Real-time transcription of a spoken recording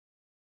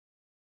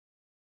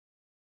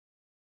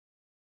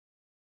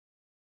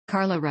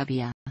Carlo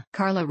Rubbia.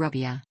 Carlo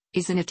Rubbia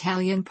is an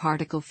Italian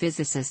particle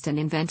physicist and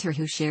inventor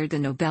who shared the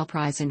Nobel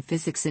Prize in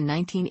Physics in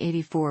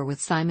 1984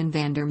 with Simon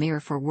van der Meer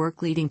for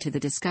work leading to the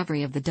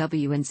discovery of the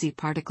W and Z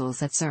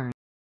particles at CERN.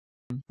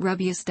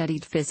 Rubbia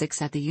studied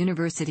physics at the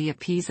University of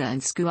Pisa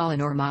and Scuola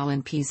Normale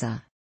in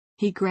Pisa.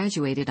 He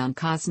graduated on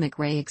cosmic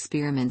ray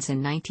experiments in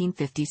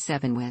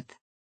 1957 with.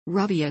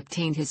 Rubbia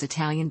obtained his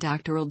Italian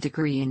doctoral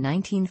degree in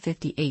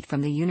 1958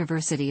 from the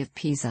University of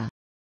Pisa.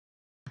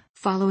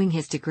 Following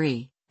his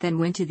degree, then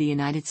went to the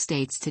United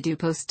States to do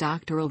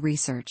postdoctoral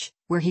research,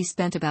 where he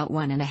spent about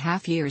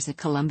 1.5 years at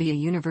Columbia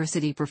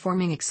University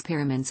performing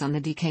experiments on the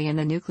decay and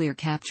the nuclear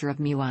capture of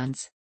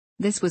muons.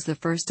 This was the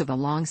first of a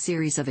long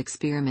series of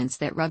experiments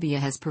that Rubbia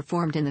has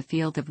performed in the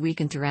field of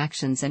weak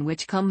interactions and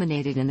which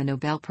culminated in the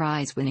Nobel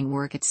Prize-winning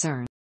work at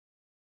CERN.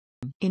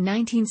 In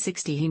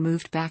 1960 he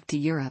moved back to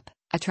Europe,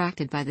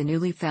 attracted by the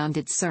newly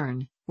founded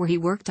CERN, where he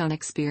worked on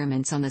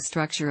experiments on the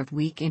structure of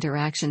weak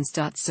interactions.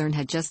 CERN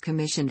had just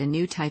commissioned a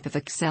new type of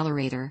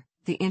accelerator,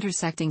 the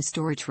intersecting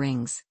storage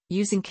rings,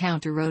 using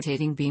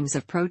counter-rotating beams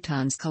of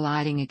protons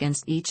colliding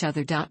against each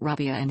other.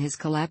 Rubbia and his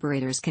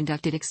collaborators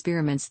conducted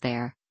experiments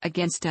there,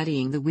 again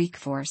studying the weak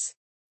force.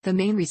 The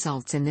main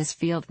results in this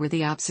field were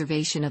the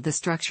observation of the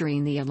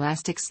structuring, the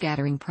elastic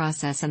scattering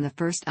process, and the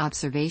first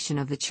observation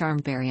of the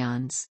charmed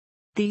baryons.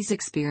 These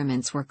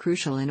experiments were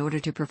crucial in order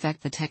to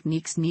perfect the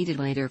techniques needed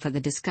later for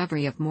the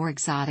discovery of more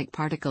exotic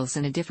particles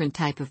in a different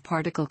type of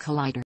particle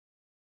collider.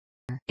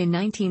 In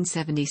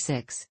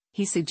 1976,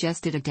 he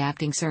suggested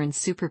adapting CERN's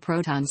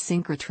superproton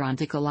synchrotron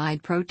to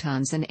collide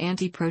protons and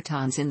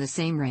antiprotons in the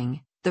same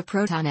ring, the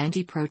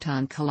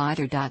proton-antiproton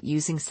collider.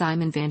 Using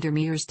Simon van der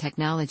Meer's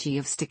technology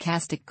of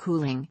stochastic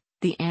cooling,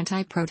 the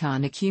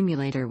antiproton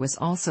accumulator was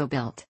also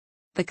built.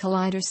 The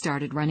collider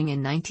started running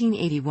in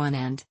 1981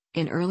 and,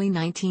 in early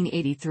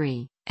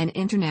 1983, an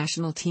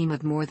international team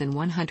of more than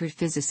 100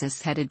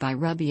 physicists headed by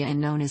Rubbia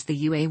and known as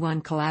the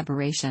UA1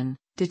 collaboration,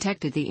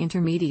 detected the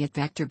intermediate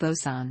vector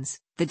bosons,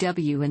 the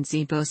W and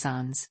Z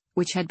bosons,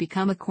 which had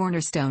become a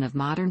cornerstone of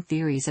modern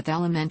theories of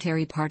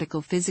elementary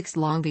particle physics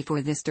long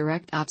before this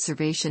direct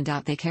observation.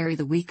 They carry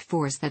the weak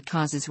force that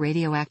causes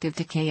radioactive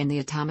decay in the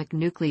atomic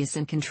nucleus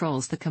and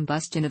controls the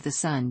combustion of the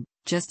sun,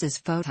 just as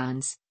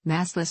photons,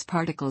 massless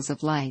particles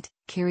of light,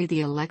 carry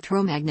the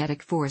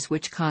electromagnetic force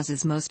which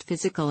causes most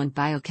physical and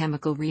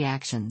biochemical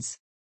reactions.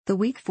 The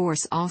weak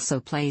force also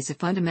plays a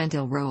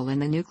fundamental role in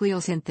the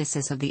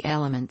nucleosynthesis of the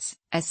elements,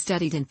 as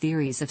studied in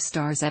theories of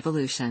stars'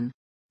 evolution.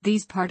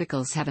 These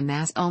particles have a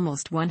mass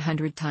almost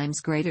 100 times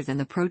greater than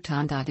the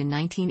proton. In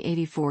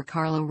 1984,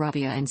 Carlo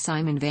Rubbia and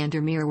Simon van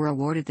der Meer were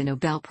awarded the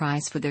Nobel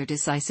Prize for their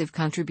decisive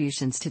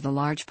contributions to the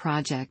large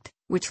project,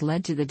 which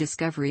led to the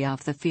discovery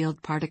of the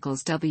field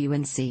particles W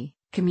and Z,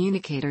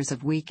 communicators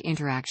of weak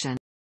interaction.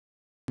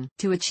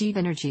 To achieve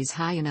energies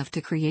high enough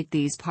to create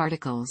these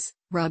particles,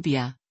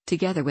 Rubbia,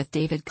 together with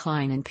David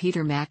Klein and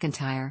Peter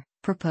McIntyre,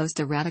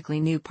 proposed a radically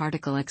new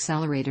particle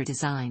accelerator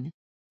design.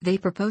 They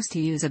proposed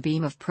to use a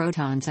beam of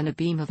protons and a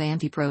beam of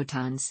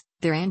antiprotons,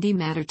 their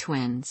antimatter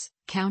twins,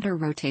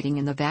 counter-rotating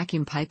in the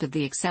vacuum pipe of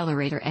the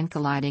accelerator and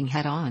colliding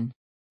head-on.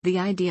 The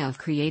idea of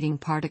creating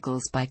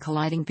particles by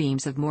colliding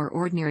beams of more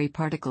ordinary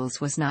particles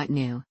was not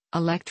new.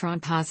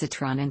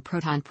 Electron-positron and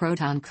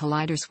proton-proton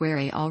colliders were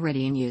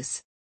already in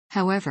use.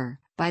 However,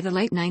 by the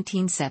late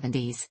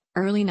 1970s,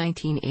 early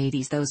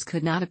 1980s, those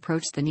could not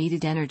approach the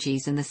needed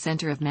energies in the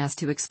center of mass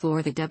to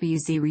explore the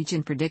WZ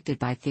region predicted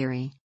by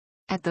theory.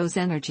 At those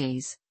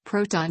energies,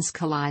 protons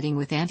colliding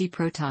with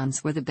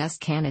antiprotons were the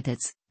best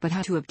candidates, but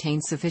how to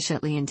obtain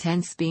sufficiently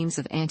intense beams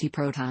of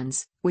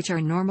antiprotons, which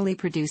are normally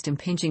produced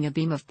impinging a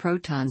beam of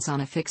protons on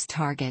a fixed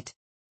target.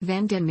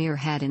 Van der Meer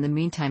had in the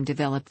meantime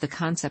developed the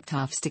concept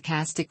of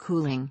stochastic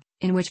cooling,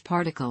 in which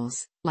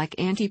particles, like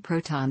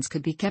antiprotons,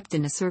 could be kept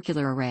in a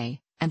circular array,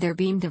 and their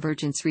beam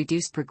divergence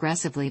reduced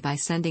progressively by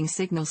sending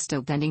signals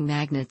to bending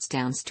magnets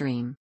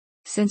downstream.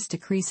 Since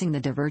decreasing the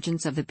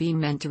divergence of the beam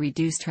meant to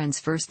reduce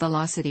transverse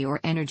velocity or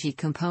energy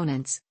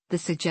components, the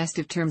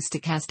suggestive term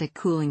stochastic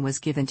cooling was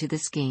given to the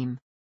scheme.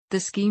 The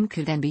scheme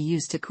could then be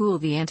used to cool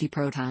the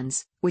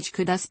antiprotons, which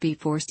could thus be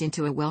forced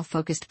into a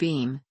well-focused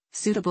beam,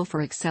 suitable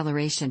for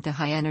acceleration to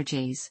high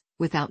energies,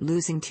 without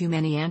losing too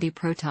many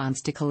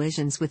antiprotons to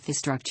collisions with the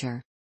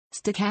structure.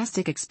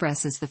 Stochastic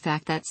expresses the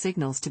fact that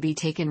signals to be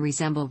taken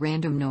resemble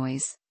random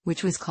noise,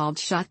 which was called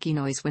Schottky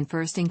noise when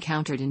first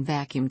encountered in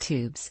vacuum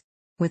tubes.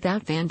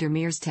 Without van der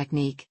Meer's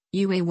technique,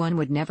 UA1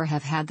 would never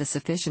have had the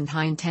sufficient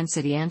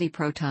high-intensity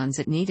antiprotons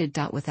it needed.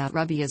 Without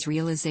Rubbia's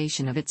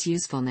realization of its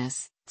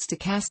usefulness,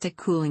 stochastic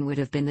cooling would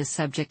have been the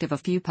subject of a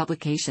few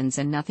publications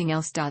and nothing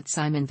else.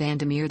 Simon van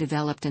der Meer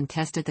developed and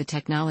tested the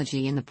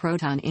technology in the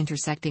proton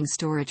intersecting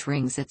storage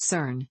rings at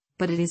CERN,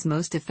 but it is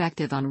most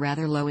effective on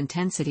rather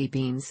low-intensity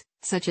beams,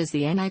 such as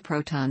the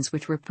antiprotons,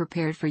 which were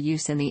prepared for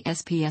use in the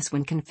SPS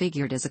when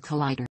configured as a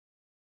collider.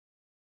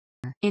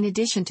 In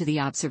addition to the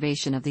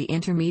observation of the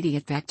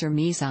intermediate vector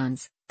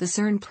mesons, the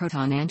CERN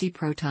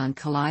proton-antiproton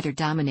collider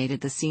dominated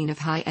the scene of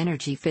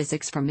high-energy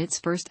physics from its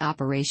first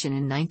operation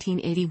in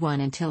 1981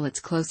 until its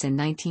close in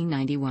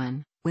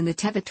 1991. when the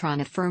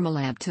Tevatron at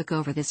Fermilab took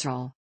over this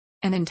role.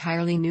 An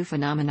entirely new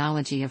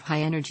phenomenology of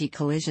high-energy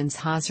collisions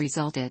has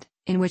resulted,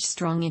 in which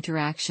strong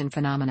interaction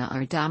phenomena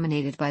are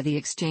dominated by the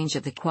exchange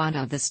of the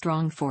quanta of the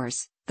strong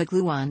force, the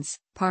gluons,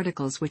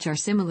 particles which are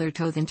similar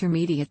to the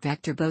intermediate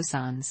vector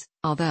bosons,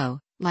 although,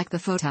 like the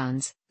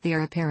photons, they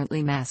are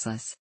apparently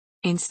massless.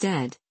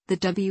 Instead, the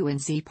W and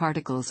Z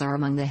particles are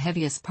among the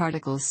heaviest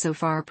particles so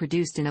far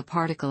produced in a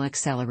particle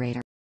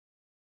accelerator.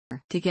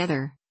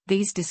 Together,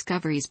 these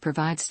discoveries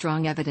provide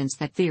strong evidence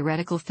that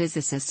theoretical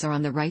physicists are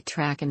on the right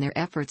track in their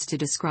efforts to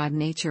describe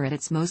nature at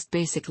its most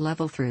basic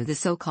level through the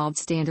so-called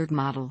Standard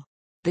Model.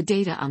 The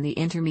data on the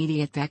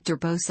intermediate vector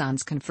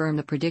bosons confirm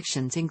the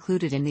predictions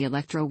included in the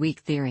electroweak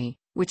theory,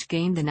 which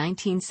gained the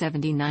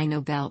 1979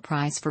 Nobel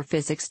Prize for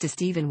Physics to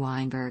Steven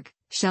Weinberg,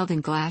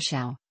 Sheldon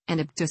Glashow, and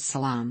Abdus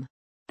Salam.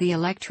 The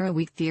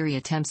electroweak theory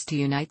attempts to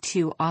unite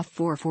two of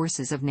four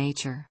forces of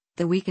nature,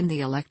 the weak and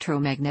the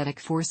electromagnetic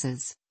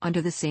forces,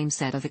 under the same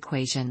set of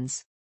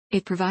equations.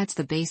 It provides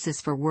the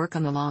basis for work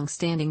on the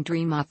long-standing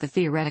dream of the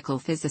theoretical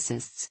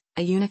physicists,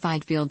 a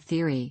unified field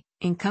theory,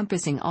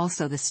 encompassing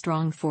also the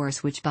strong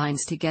force which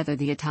binds together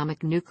the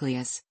atomic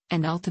nucleus,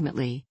 and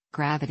ultimately,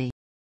 gravity.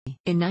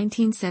 In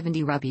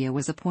 1970, Rubbia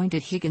was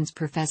appointed Higgins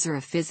Professor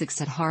of Physics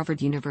at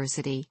Harvard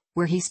University,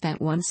 where he spent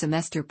one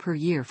semester per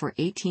year for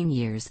 18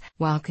 years,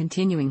 while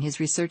continuing his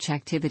research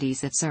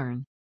activities at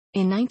CERN.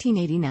 In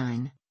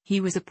 1989,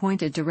 he was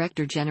appointed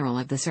Director General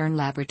of the CERN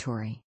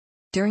laboratory.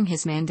 During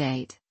his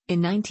mandate,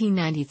 in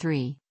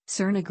 1993,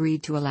 CERN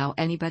agreed to allow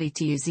anybody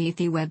to use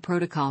the web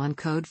protocol and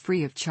code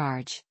free of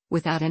charge,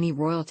 without any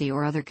royalty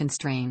or other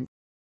constraint.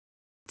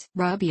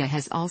 Rubbia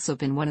has also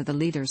been one of the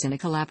leaders in a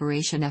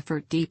collaboration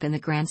effort deep in the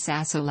Gran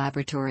Sasso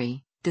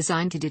laboratory,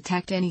 designed to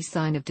detect any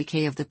sign of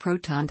decay of the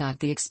proton.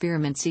 The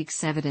experiment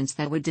seeks evidence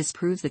that would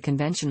disprove the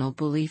conventional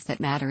belief that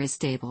matter is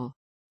stable.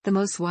 The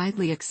most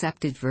widely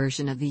accepted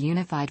version of the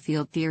unified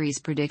field theories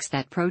predicts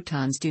that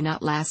protons do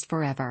not last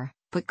forever,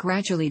 but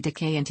gradually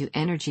decay into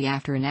energy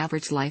after an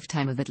average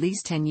lifetime of at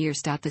least 10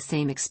 years. The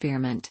same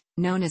experiment,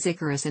 known as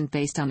Icarus and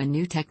based on a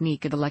new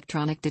technique of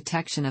electronic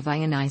detection of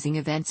ionizing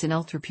events in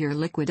ultrapure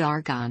liquid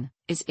argon,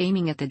 is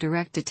aiming at the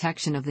direct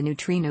detection of the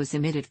neutrinos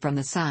emitted from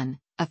the Sun,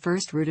 a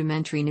first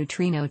rudimentary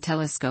neutrino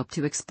telescope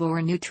to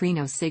explore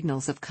neutrino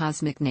signals of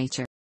cosmic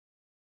nature.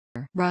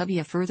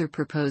 Rubbia further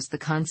proposed the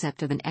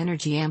concept of an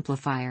energy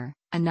amplifier,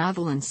 a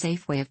novel and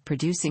safe way of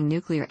producing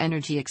nuclear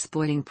energy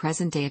exploiting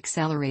present-day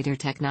accelerator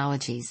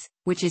technologies,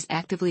 which is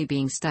actively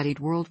being studied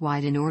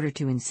worldwide in order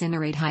to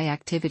incinerate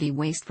high-activity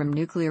waste from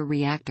nuclear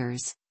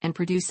reactors, and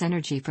produce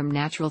energy from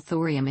natural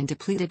thorium and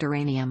depleted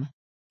uranium.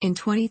 In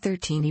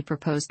 2013, he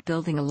proposed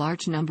building a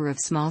large number of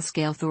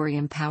small-scale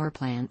thorium power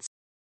plants.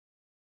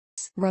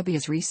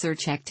 Rubbia's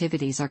research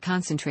activities are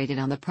concentrated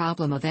on the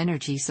problem of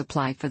energy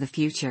supply for the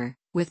future,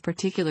 with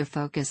particular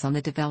focus on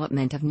the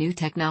development of new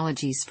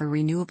technologies for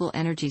renewable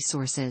energy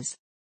sources.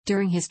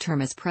 During his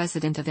term as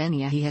president of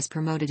ENEA, he has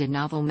promoted a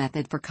novel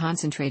method for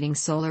concentrating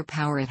solar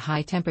power at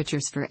high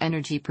temperatures for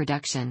energy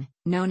production,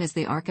 known as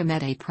the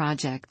Archimede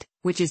project,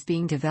 which is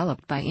being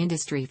developed by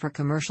industry for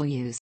commercial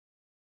use.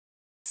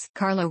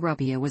 Carlo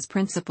Rubbia was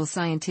principal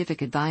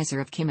scientific advisor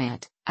of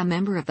CIMAT, a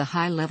member of the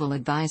high-level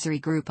advisory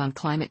group on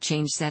climate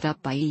change set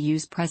up by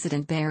EU's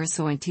President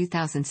Barroso in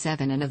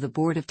 2007 and of the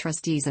Board of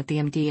Trustees at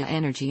the Medea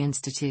Energy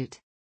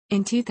Institute.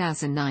 In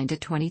 2009 to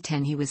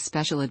 2010 he was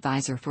special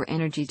advisor for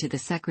energy to the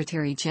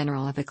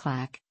Secretary-General of the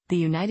CLAC, the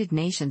United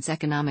Nations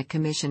Economic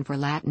Commission for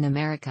Latin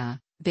America,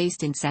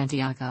 based in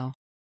Santiago.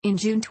 In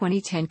June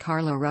 2010,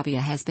 Carlo Rubbia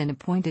has been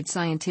appointed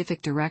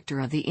Scientific Director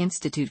of the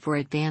Institute for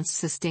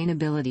Advanced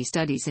Sustainability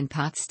Studies in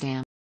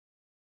Potsdam.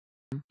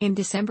 In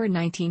December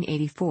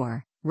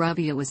 1984,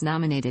 Rubbia was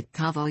nominated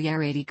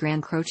Cavaliere di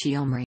Gran Croce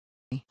Omri.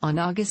 On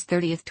August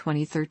 30,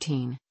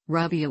 2013,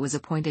 Rubbia was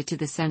appointed to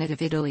the Senate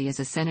of Italy as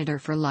a senator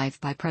for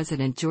life by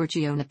President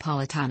Giorgio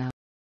Napolitano.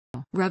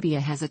 Rubbia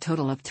has a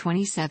total of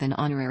 27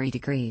 honorary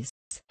degrees.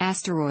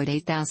 Asteroid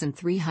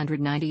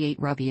 8398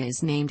 Rubbia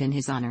is named in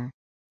his honor.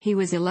 He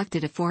was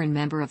elected a foreign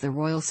member of the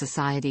Royal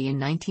Society in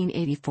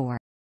 1984.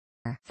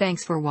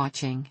 Thanks for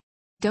watching.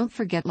 Don't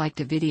forget to like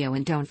the video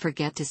and don't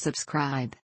forget to subscribe.